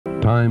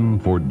Time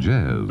for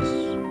jazz.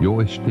 Jó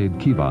estét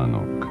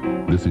kívánok.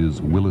 This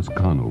is Willis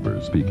Conover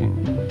speaking.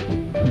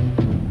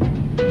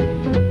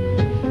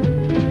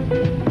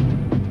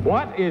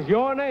 What is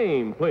your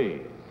name,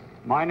 please?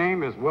 My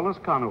name is Willis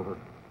Conover.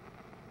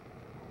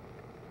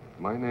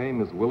 My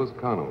name is Willis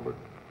Conover.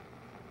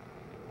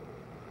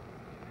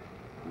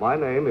 My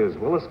name is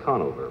Willis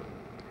Conover.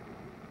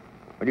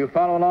 Will you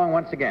follow along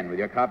once again with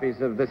your copies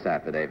of this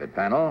affidavit,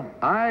 panel?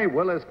 I,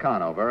 Willis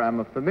Conover, am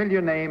a familiar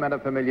name and a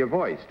familiar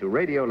voice to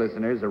radio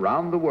listeners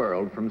around the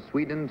world from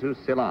Sweden to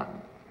Ceylon.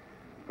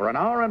 For an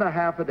hour and a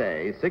half a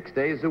day, 6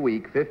 days a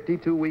week,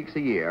 52 weeks a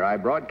year, I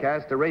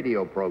broadcast a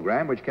radio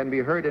program which can be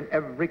heard in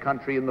every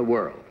country in the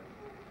world.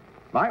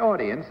 My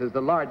audience is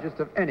the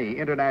largest of any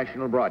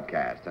international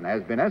broadcast and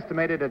has been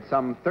estimated at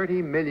some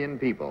 30 million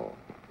people.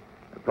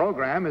 The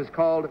program is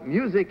called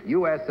Music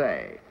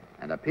USA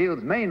and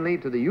appeals mainly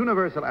to the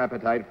universal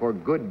appetite for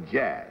good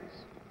jazz.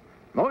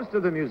 Most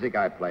of the music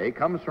I play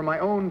comes from my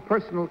own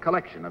personal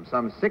collection of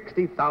some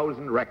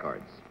 60,000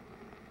 records.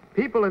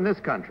 People in this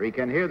country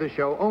can hear the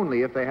show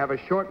only if they have a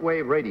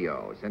shortwave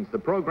radio, since the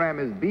program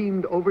is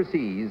beamed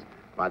overseas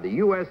by the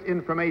U.S.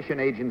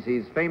 Information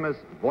Agency's famous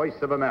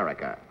Voice of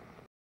America.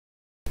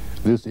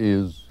 This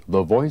is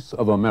the Voice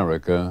of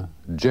America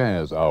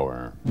Jazz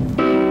Hour.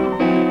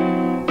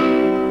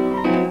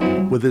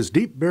 With his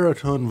deep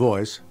baritone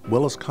voice,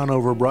 Willis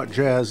Conover brought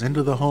jazz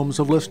into the homes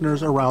of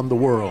listeners around the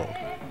world,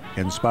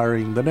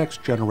 inspiring the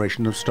next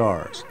generation of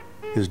stars.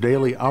 His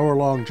daily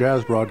hour-long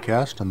jazz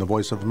broadcast on the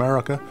Voice of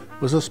America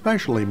was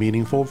especially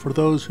meaningful for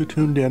those who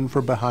tuned in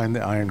for Behind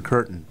the Iron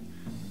Curtain.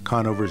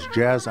 Conover's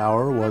Jazz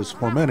Hour was,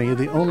 for many,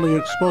 the only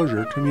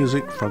exposure to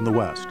music from the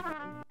West.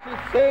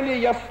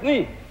 Цели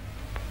ясны,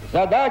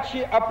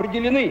 задачи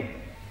определены.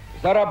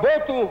 За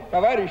работу,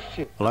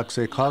 товарищи.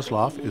 Alexei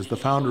Kozlov is the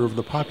founder of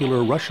the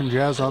popular Russian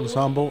jazz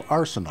ensemble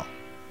Arsenal.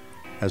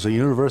 As a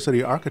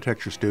university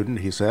architecture student,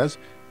 he says,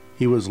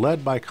 he was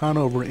led by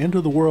Conover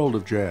into the world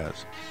of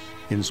jazz,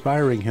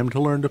 inspiring him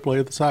to learn to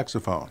play the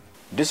saxophone.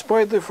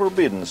 Despite the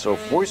forbiddance of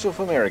Voice of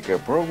America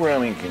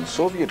programming in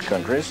Soviet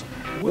countries,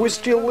 we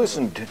still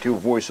listened to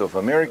Voice of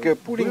America,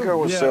 putting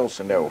ourselves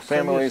and our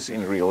families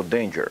in real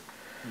danger.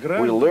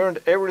 We learned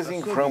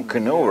everything from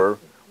Conover.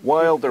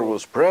 While there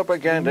was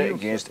propaganda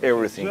against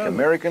everything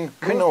American,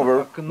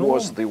 Conover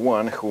was the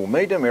one who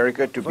made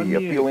America to be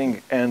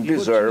appealing and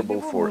desirable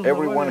for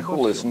everyone who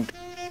listened.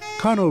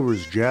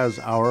 Conover's Jazz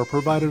Hour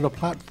provided a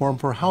platform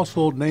for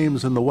household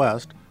names in the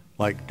West,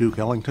 like Duke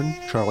Ellington,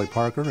 Charlie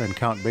Parker, and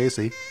Count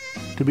Basie,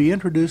 to be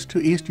introduced to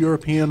East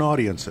European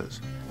audiences.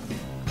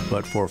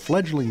 But for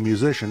fledgling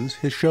musicians,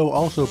 his show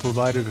also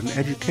provided an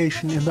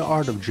education in the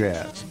art of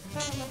jazz,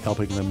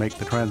 helping them make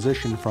the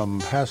transition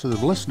from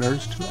passive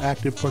listeners to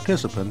active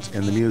participants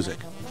in the music.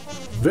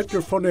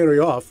 Viktor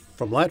Fonaryov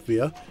from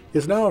Latvia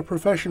is now a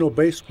professional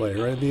bass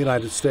player in the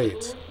United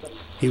States.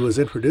 He was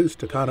introduced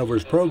to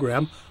Conover's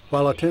program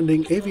while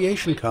attending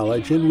aviation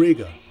college in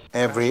Riga.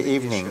 Every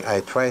evening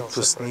I tried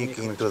to sneak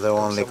into the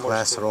only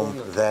classroom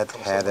that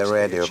had a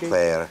radio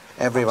player.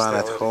 Everyone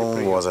at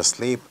home was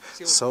asleep,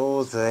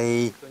 so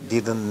they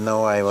didn't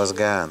know I was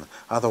gone.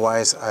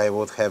 Otherwise I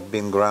would have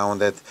been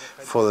grounded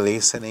for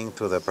listening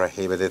to the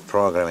prohibited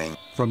programming.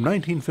 From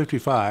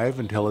 1955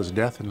 until his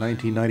death in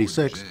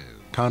 1996,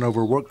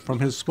 Conover worked from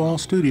his small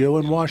studio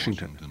in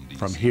Washington.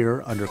 From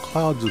here, under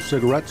clouds of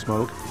cigarette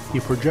smoke, he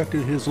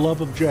projected his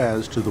love of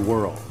jazz to the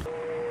world.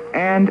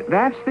 And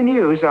that's the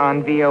news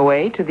on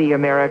VOA to the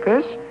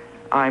Americas.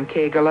 I'm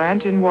Kay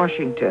Gallant in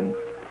Washington.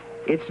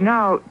 It's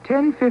now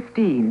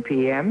 10:15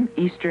 p.m.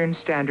 Eastern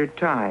Standard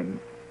Time.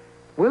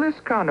 Willis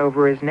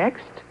Conover is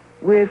next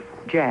with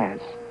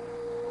jazz.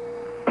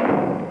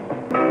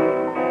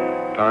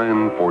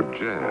 Time for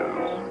jazz.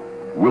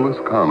 Willis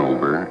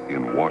Conover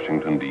in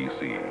Washington,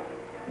 D.C.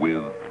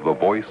 with the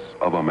Voice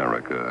of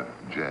America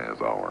Jazz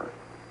Hour.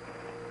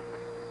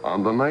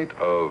 On the night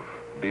of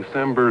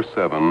December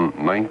 7,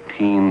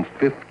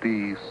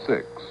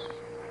 1956,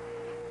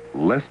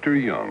 Lester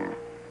Young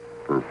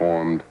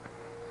performed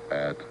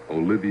at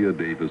Olivia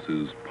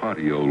Davis's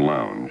Patio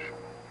Lounge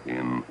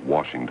in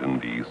Washington,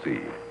 D.C.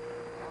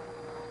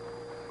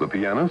 The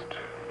pianist,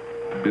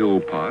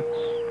 Bill Potts,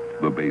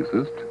 the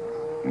bassist,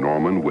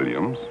 Norman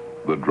Williams,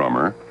 the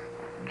drummer,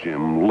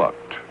 Jim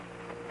Lucht,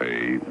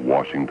 a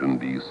Washington,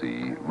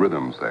 D.C.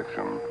 rhythm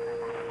section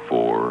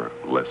for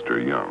Lester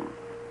Young.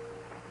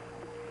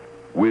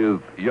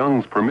 With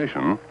Young's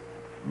permission,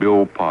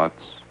 Bill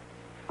Potts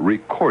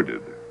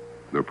recorded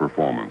the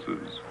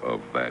performances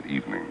of that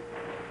evening.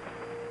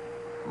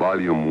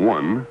 Volume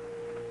 1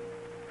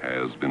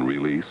 has been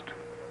released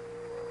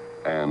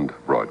and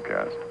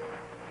broadcast.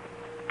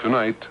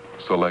 Tonight,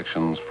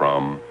 selections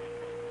from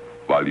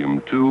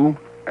Volume 2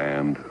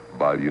 and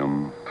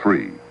Volume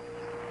 3.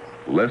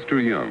 Lester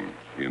Young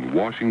in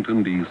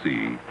Washington,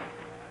 D.C.,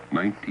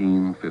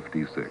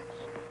 1956.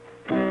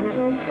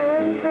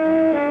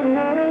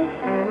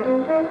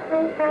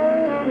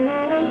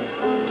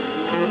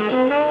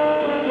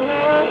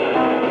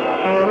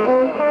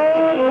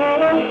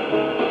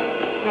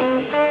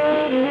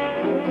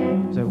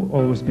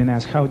 always been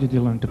asked, how did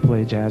you learn to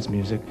play jazz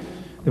music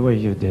the way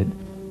you did?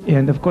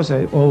 And of course,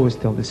 I always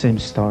tell the same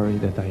story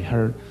that I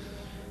heard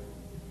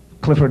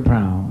Clifford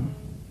Brown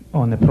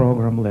on a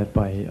program led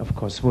by, of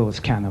course, Willis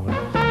Conover.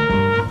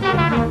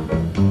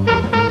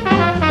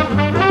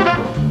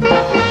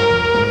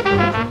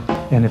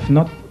 And if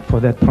not for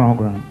that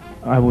program,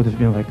 I would have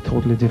been like a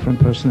totally different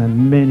person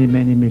and many,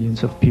 many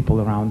millions of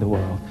people around the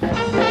world.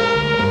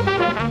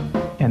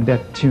 And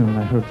that tune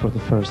I heard for the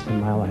first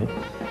in my life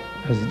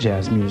as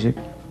jazz music,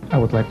 I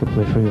would like to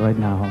play for you right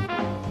now.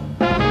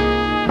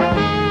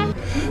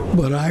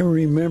 But I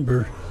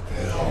remember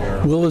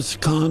Willis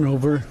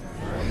Conover.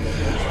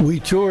 We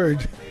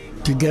toured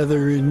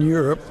together in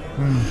Europe,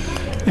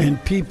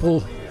 and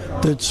people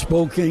that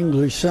spoke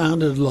English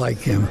sounded like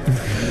him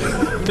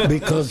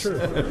because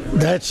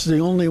that's the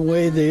only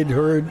way they'd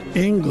heard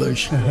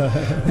English,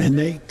 and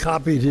they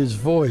copied his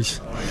voice.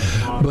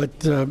 But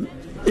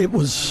it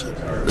was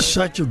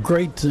such a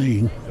great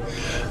thing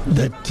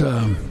that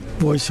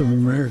Voice of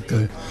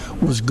America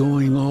was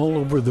going all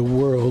over the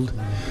world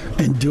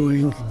and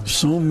doing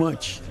so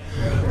much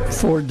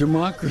for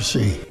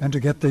democracy. And to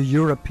get the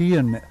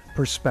European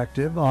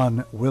perspective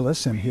on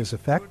Willis and his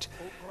effect,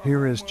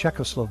 here is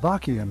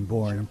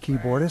Czechoslovakian-born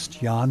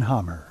keyboardist Jan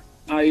Hammer.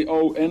 I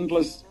owe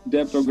endless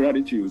debt of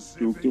gratitude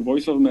to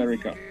Voice of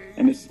America,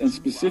 and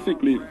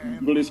specifically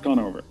Willis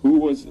Conover, who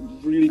was a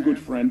really good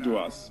friend to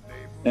us.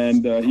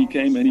 And he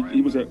came and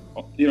he was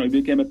he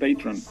became a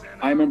patron.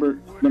 I remember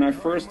when I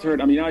first heard,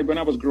 when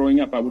I was growing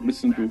up, I would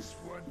listen to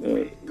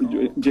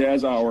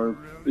Jazz Hour,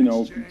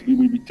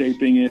 we'd be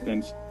taping it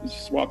and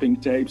swapping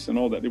tapes and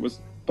all that.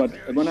 But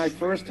when I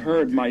first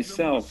heard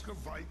myself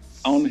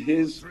on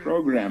his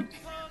program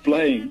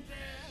playing,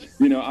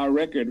 our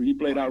record, he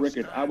played our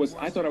record, I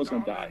thought I was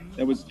going to die.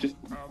 It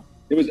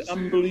was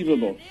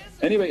unbelievable.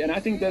 Anyway, and I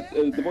think that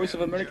the Voice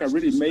of America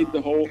really made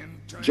the whole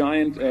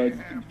giant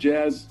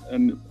jazz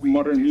and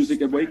modern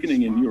music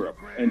awakening in Europe,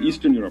 and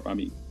Eastern Europe,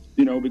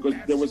 because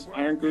there was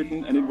Iron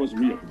Curtain and it was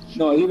real.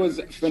 No, he was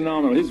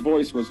phenomenal. His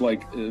voice was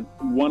like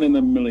 1 in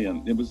a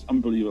million. It was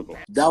unbelievable.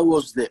 That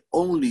was the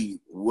only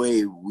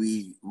way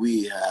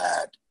we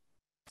had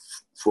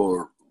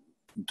to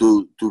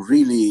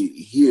really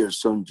hear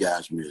some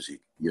jazz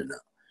music,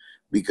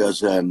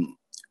 because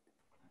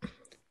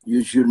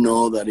you should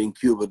know that in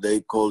Cuba they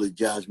call it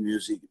jazz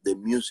music, the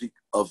music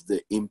of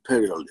the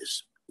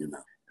imperialists,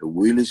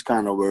 Willis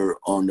Conover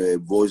on the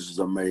Voices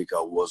of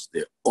America was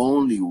the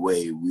only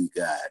way we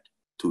got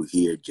to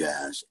hear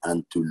jazz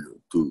and to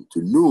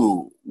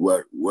know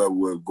what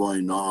were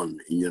going on,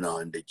 in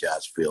the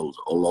jazz fields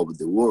all over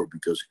the world,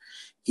 because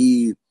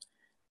he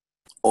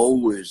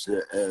always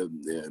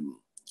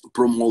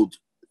promote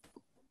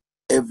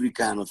every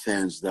kind of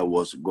things that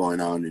was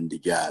going on in the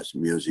jazz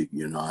music,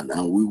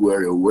 and we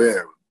were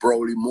aware,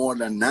 probably more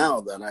than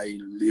now that I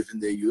live in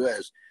the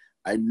U.S.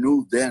 I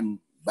knew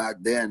back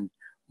then,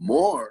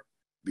 more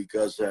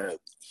because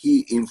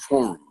he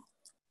informed.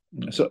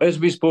 So as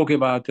we spoke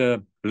about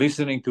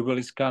listening to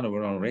Willis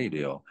Conover on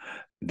radio,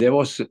 there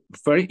was a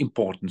very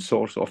important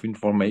source of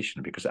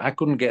information because I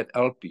couldn't get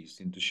LPs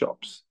into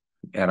shops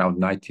around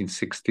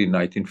 1960,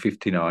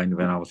 1959,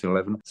 when I was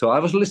 11. So I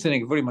was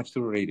listening very much to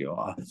the radio.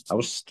 I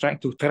was trying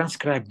to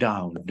transcribe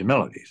down the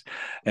melodies.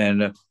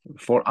 And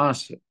for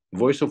us,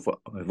 Voice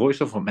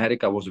of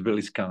America was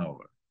Willis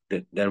Conover.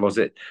 That was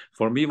it.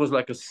 For me, it was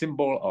like a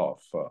symbol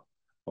of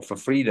a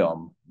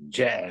freedom,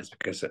 jazz,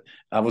 because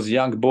I was a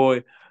young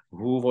boy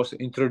who was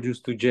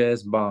introduced to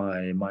jazz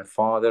by my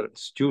father's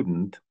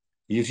student,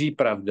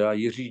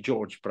 Jiří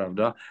George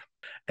Pravda.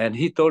 And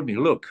he told me,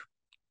 look,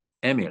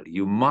 Emil,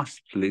 you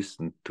must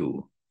listen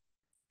to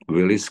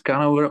Willis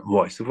Conover,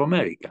 Voice of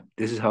America.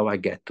 This is how I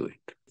get to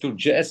it. So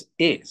jazz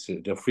is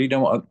the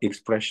freedom of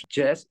expression.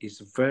 Jazz is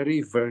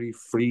very, very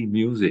free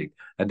music.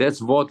 And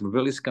that's what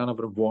Willis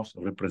Conover was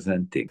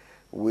representing.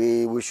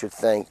 We should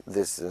thank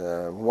this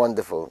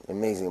wonderful,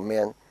 amazing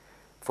man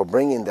for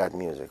bringing that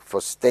music, for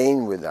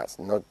staying with us,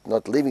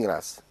 not leaving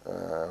us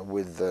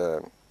with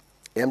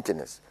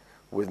emptiness,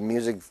 with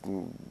music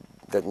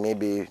that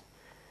maybe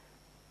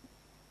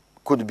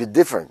could be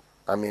different.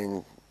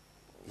 The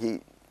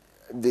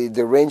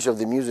range of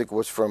the music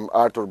was from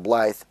Arthur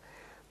Blythe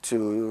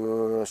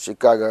to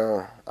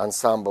Chicago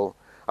Ensemble,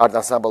 Art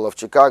Ensemble of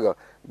Chicago,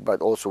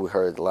 but also we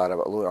heard a lot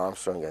about Louis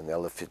Armstrong and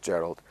Ella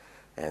Fitzgerald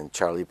and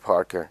Charlie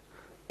Parker,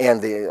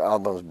 and the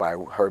albums by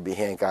Herbie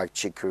Hancock,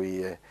 Chick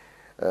Corea,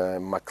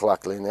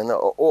 McLaughlin, and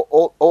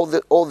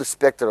all the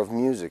specter of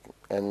music.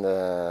 And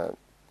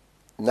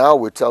now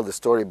we tell the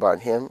story about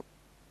him,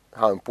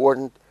 how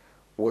important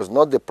was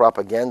not the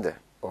propaganda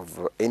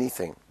of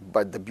anything,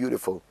 but the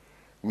beautiful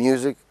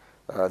music,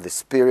 the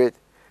spirit,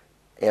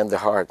 and the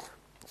heart.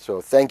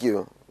 So thank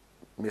you,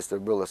 Mr.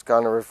 Willis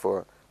Conover,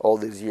 for all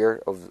these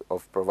years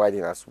of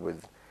providing us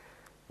with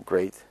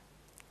great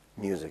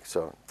music.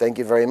 So thank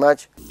you very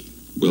much.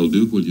 Well,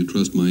 Duke, would you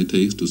trust my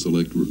taste to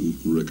select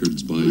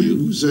records by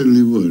you? I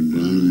certainly would,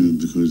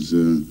 because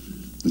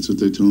that's what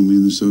they told me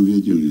in the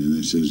Soviet Union.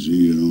 They says,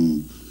 your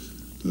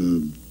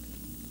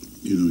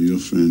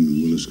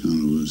friend Willis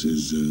Conover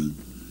says,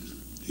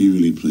 he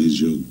really plays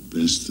your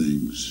best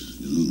things.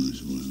 You know, I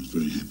said, well, I was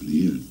very happy to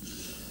hear it.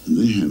 And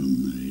they have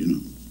them there, you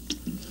know.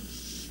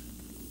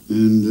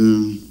 And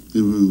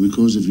they were,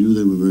 because of you,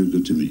 they were very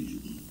good to me.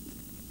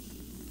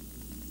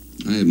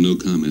 I have no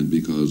comment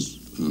because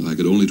I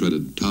could only try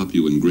to top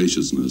you in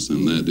graciousness,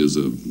 and that is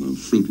a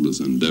fruitless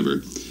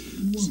endeavor.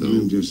 So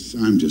I'm just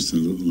a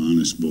little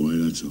honest boy,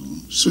 that's all.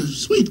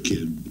 Sweet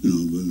kid, you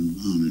know, but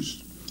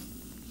honest.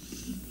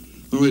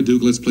 All right,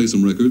 Duke, let's play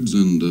some records,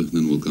 and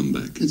then we'll come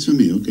back. It's for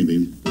me, okay,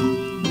 baby.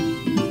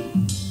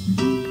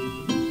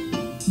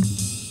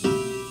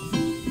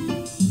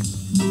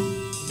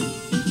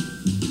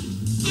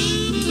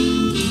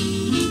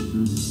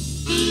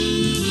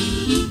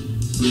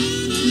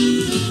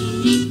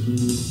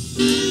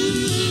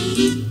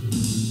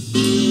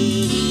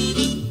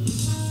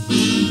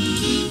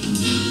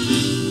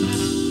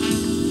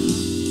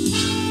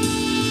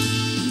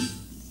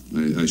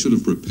 I should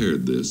have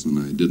prepared this, and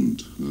I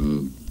didn't.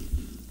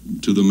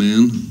 To the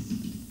man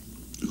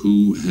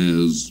who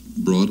has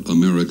brought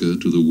America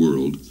to the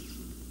world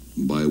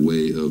by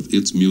way of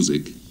its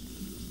music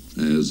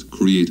as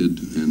created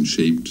and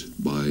shaped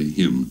by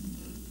him,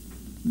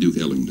 Duke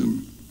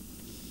Ellington.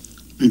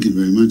 Thank you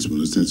very much,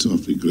 Willis. That's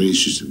awfully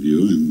gracious of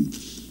you, and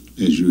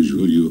as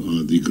usual, you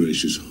are the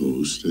gracious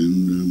host,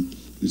 and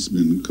it's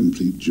been a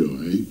complete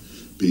joy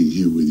being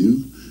here with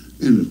you,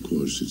 and of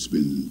course, it's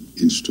been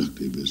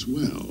instructive as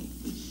well.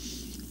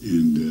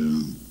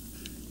 And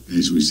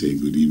as we say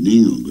good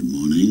evening or good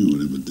morning or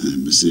whatever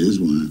time this is,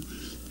 why,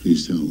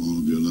 please tell all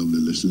of your lovely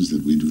listeners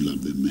that we do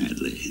love them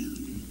madly.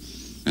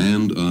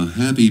 And a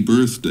happy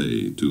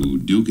birthday to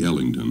Duke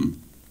Ellington,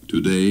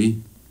 today,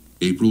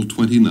 April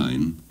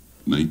 29,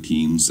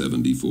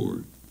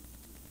 1974.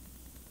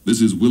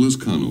 This is Willis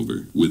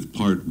Conover with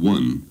part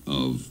 1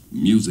 of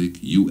Music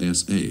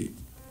USA.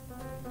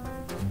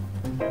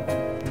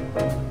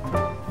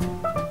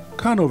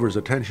 Conover's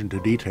attention to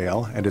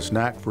detail and his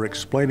knack for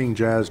explaining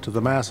jazz to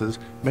the masses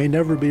may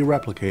never be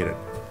replicated.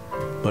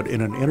 But in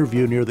an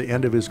interview near the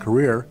end of his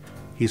career,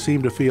 he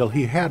seemed to feel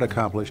he had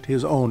accomplished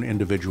his own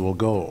individual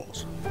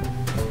goals.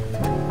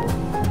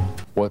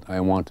 What I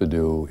want to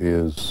do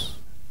is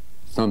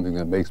something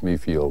that makes me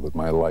feel that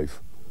my life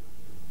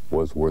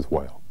was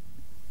worthwhile.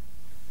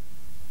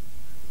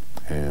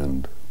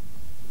 And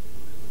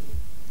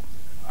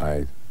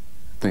I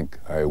think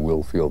I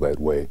will feel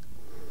that way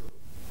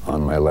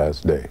on my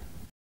last day.